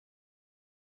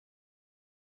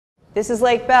This is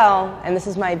Lake Bell, and this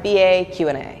is my BA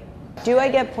Q&A. Do I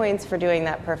get points for doing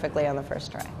that perfectly on the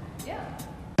first try? Yeah.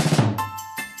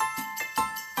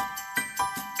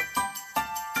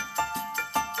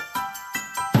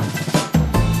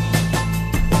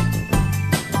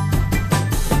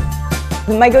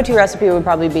 My go-to recipe would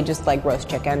probably be just like roast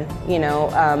chicken. You know,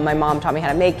 my mom taught me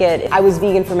how to make it. I was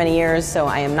vegan for many years, so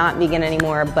I am not vegan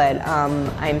anymore, but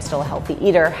I'm still a healthy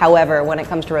eater. However, when it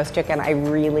comes to roast chicken,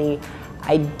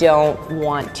 I don't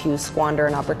want to squander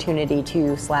an opportunity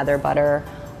to slather butter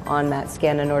on that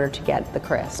skin in order to get the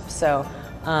crisp. So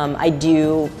I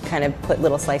do kind of put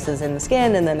little slices in the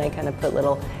skin, and then I kind of put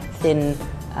little thin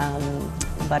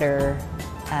butter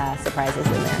surprises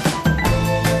in there.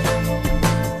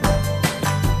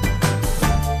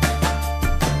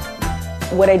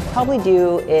 What I'd probably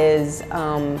do is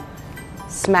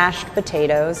smashed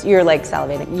potatoes. You're like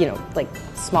salivating, you know, like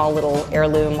small little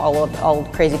heirloom, all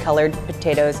crazy colored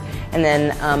potatoes, and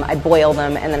then I boil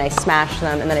them, and then I smash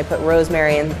them, and then I put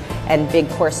rosemary and big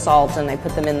coarse salt, and I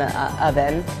put them in the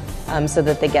oven so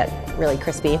that they get really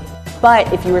crispy.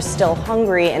 But if you were still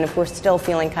hungry, and if we're still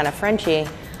feeling kind of Frenchy,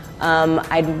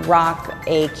 I'd rock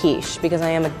a quiche, because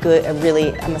I'm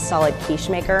a solid quiche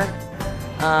maker.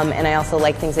 And I also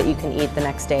like things that you can eat the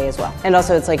next day as well. And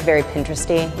also it's like very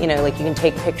Pinteresty, you know, like you can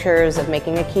take pictures of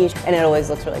making a quiche and it always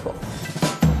looks really cool.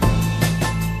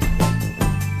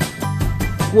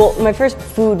 Well, my first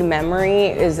food memory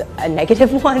is a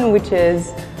negative one, which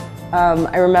is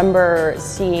I remember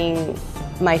seeing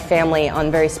my family on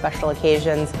very special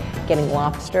occasions getting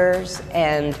lobsters,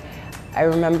 and I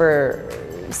remember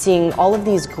seeing all of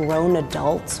these grown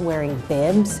adults wearing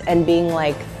bibs and being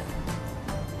like,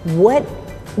 what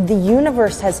the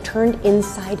universe has turned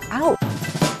inside out.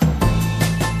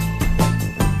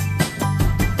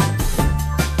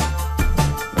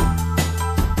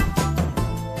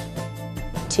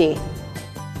 Tea.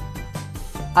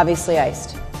 Obviously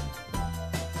iced.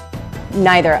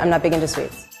 Neither, I'm not big into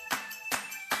sweets.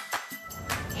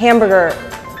 Hamburger,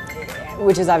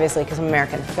 which is obviously because I'm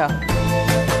American, go.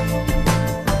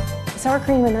 Sour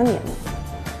cream and onion,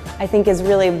 I think is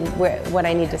really what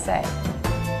I need to say.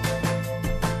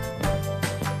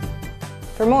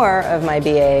 For more of my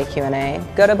BA Q&A,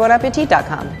 go to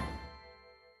bonappetit.com.